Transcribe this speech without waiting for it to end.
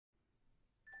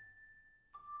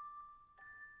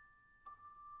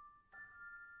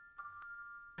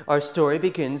Our story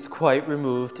begins quite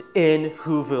removed in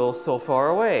Whoville so far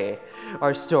away.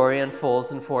 Our story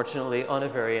unfolds, unfortunately, on a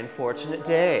very unfortunate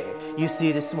day. You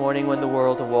see, this morning when the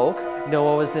world awoke,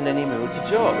 Noah was in any mood to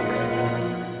joke.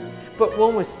 But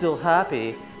one was still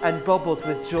happy and bubbled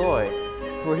with joy,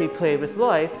 for he played with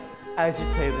life as he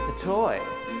played with a toy.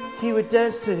 He would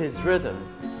dance to his rhythm,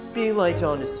 being light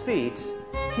on his feet.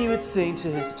 He would sing to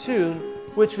his tune,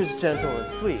 which was gentle and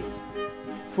sweet.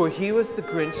 For he was the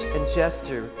Grinch and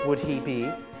jester, would he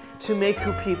be, to make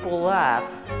people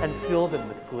laugh and fill them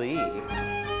with glee.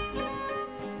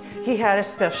 He had a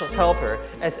special helper,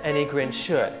 as any Grinch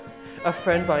should, a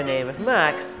friend by name of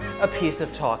Max, a piece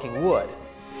of talking wood.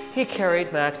 He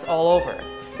carried Max all over,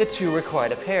 the two were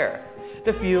quite a pair.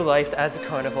 The few lived as a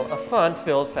carnival of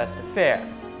fun-filled festive fare.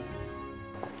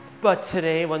 But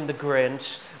today when the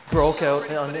Grinch broke out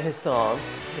on his song,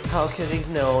 how could he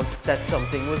know that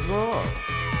something was wrong?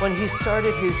 When he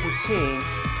started his routine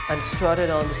and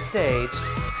strutted on the stage,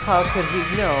 how could he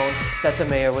know that the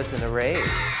mayor was in a rage?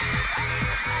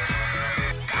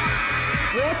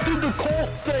 What did the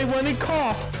colt say when he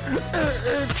coughed?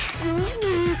 Excuse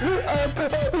me,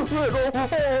 little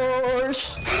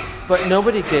horse. But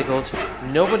nobody giggled,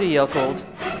 nobody yuckled,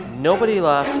 nobody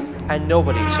laughed, and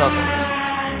nobody chuckled.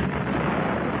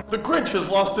 The Grinch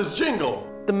has lost his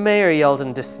jingle. The mayor yelled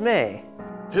in dismay.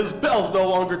 His bells no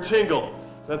longer tingle.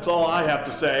 That's all I have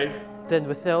to say. Then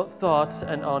without thought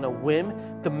and on a whim,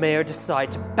 the mayor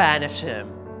decided to banish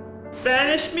him.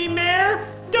 Banish me, Mayor?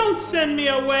 Don't send me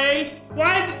away!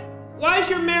 Why's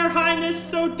your Mayor Highness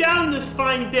so down this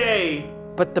fine day?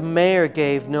 But the mayor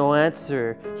gave no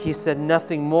answer. He said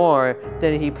nothing more.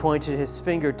 Then he pointed his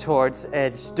finger towards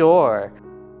Ed's door.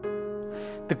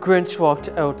 The Grinch walked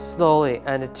out slowly,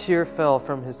 and a tear fell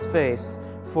from his face,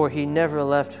 for he never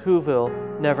left Whoville,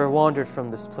 never wandered from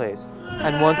this place.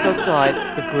 And once outside,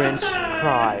 the Grinch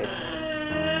cried.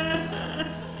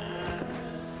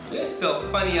 You're so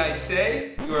funny, I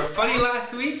say. You were funny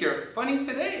last week, you're funny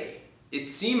today. It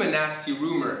seemed a nasty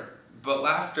rumor, but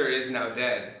laughter is now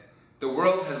dead. The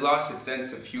world has lost its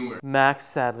sense of humor, Max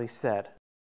sadly said.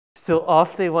 So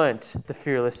off they went, the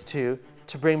fearless two,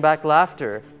 to bring back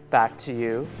laughter back to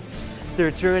you.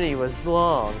 Their journey was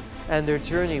long, and their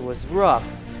journey was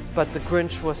rough, but the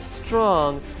Grinch was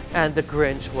strong, and the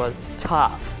Grinch was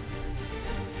tough.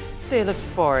 They looked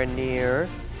far and near,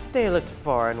 they looked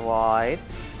far and wide,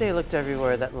 they looked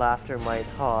everywhere that laughter might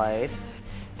hide.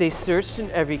 They searched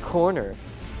in every corner,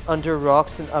 under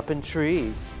rocks and up in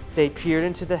trees. They peered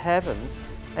into the heavens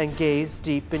and gazed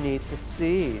deep beneath the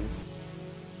seas.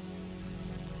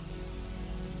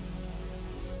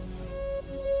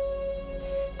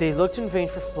 They looked in vain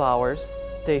for flowers,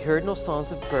 they heard no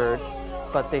songs of birds,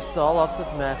 but they saw lots of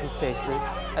mad faces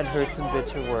and heard some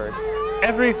bitter words.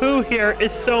 Every who here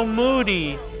is so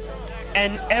moody,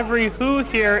 and every who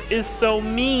here is so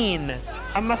mean.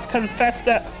 I must confess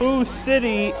that Who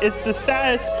City is the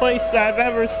saddest place I've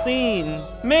ever seen.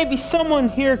 Maybe someone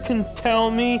here can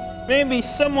tell me, maybe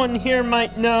someone here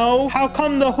might know, how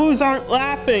come the Who's aren't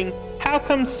laughing? How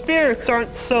come spirits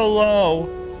aren't so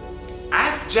low?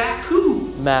 Ask Jack Who.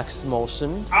 Max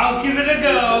motioned. I'll give it a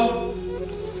go.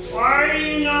 Why are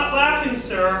you not laughing,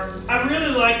 sir? I'd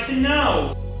really like to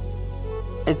know.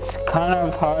 It's kind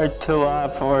of hard to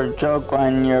laugh or joke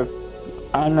when you're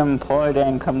unemployed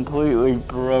and completely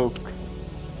broke.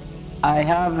 I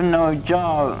have no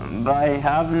job, I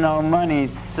have no money,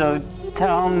 so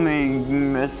tell me,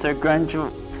 Mr. Grinch,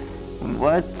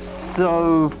 what's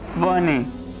so funny?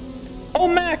 Oh,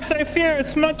 Max, I fear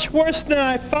it's much worse than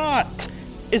I thought.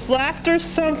 Is laughter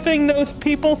something those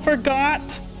people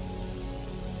forgot?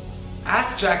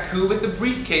 Ask Jack Who with the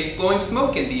briefcase blowing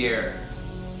smoke in the air.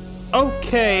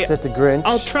 Okay, Said the Grinch.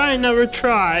 I'll try another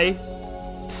try.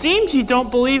 Seems you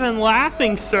don't believe in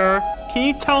laughing, sir. Can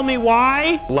you tell me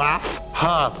why? Laugh?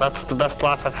 Huh, that's the best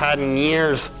laugh I've had in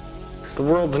years. The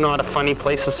world's not a funny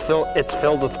place, it's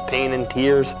filled with pain and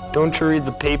tears. Don't you read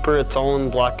the paper, it's all in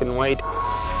black and white.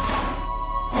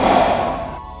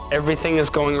 Everything is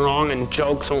going wrong and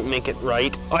jokes won't make it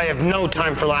right. I have no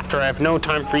time for laughter, I have no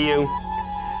time for you.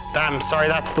 I'm sorry,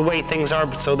 that's the way things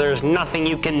are, so there's nothing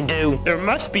you can do. There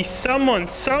must be someone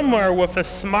somewhere with a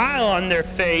smile on their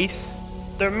face.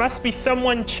 There must be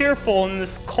someone cheerful in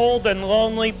this cold and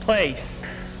lonely place.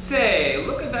 Say,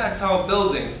 look at that tall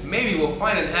building. Maybe we'll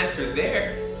find an answer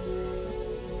there.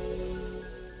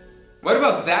 What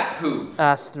about that Who?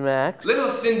 Asked Max. Little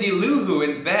Cindy Lou Who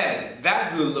in bed.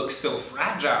 That Who looks so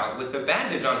fragile with a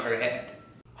bandage on her head.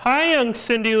 Hi, young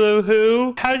Cindy Lou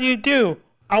Who. How do you do?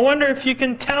 I wonder if you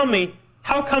can tell me,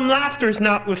 how come laughter's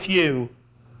not with you?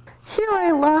 Here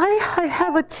I lie, I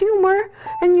have a tumor,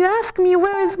 and you ask me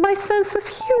where is my sense of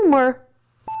humor.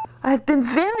 I've been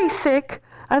very sick.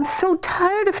 I'm so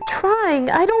tired of trying.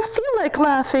 I don't feel like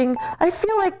laughing. I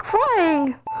feel like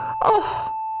crying.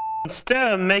 Oh.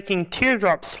 Instead of making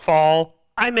teardrops fall,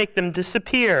 I make them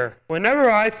disappear. Whenever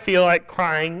I feel like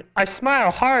crying, I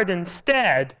smile hard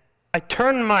instead. I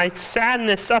turn my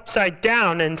sadness upside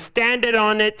down and stand it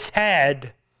on its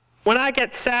head. When I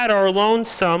get sad or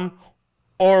lonesome,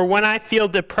 or when I feel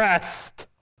depressed,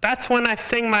 that's when I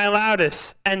sing my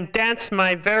loudest and dance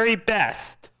my very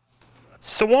best.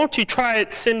 So won't you try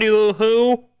it, Cindy Lou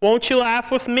Who? Won't you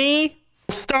laugh with me?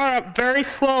 We'll start up very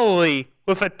slowly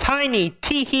with a tiny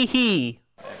tee-hee-hee.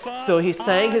 So he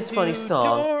sang his funny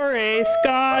song. Dore,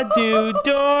 ska-do,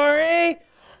 dore,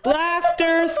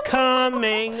 laughter's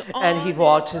coming on. And he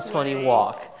walked his funny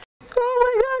walk. Oh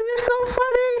my God, you're so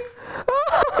funny.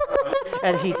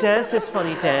 And he danced his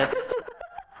funny dance.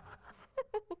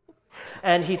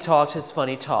 And he talked his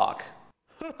funny talk.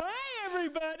 Hi,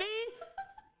 everybody!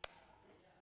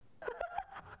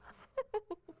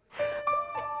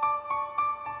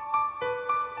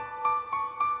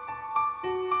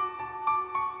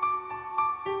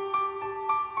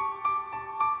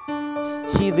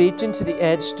 He leaped into the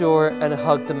edge door and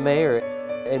hugged the mayor.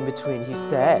 In between, he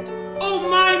said, Oh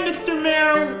my, Mr.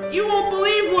 Mayor, you won't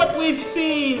believe what we've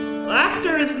seen.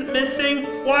 Laughter isn't missing.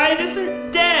 Why, it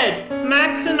isn't dead.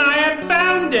 Max and I have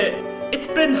found it. It's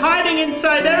been hiding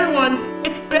inside everyone.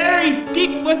 It's buried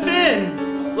deep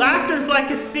within. Laughter's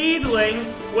like a seedling,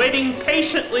 waiting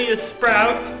patiently to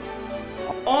sprout.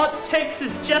 All it takes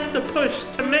is just a push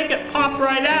to make it pop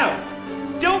right out.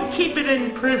 Don't keep it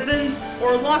imprisoned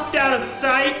or locked out of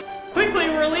sight. Quickly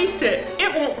release it.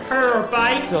 It won't hurt or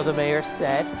bite. So the mayor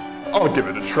said, I'll give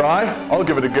it a try. I'll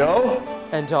give it a go.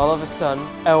 and all of a sudden,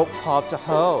 out popped a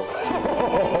hoe.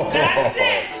 That's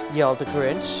it! Yelled the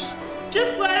Grinch.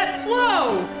 Just let it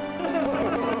flow!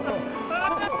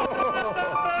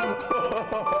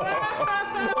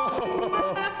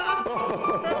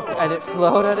 And it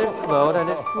flowed and it flowed and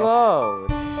it flowed.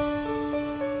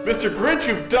 Mr. Grinch,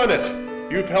 you've done it.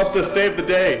 You've helped us save the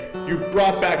day. You've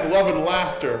brought back love and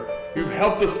laughter. You've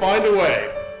helped us find a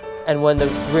way. And when the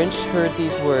Grinch heard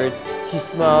these words, he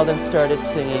smiled and started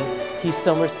singing. He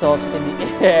somersaulted in the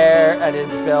air and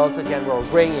his bells again were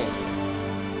ringing.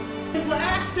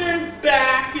 Laughter's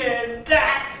back and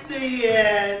that's the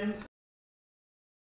end.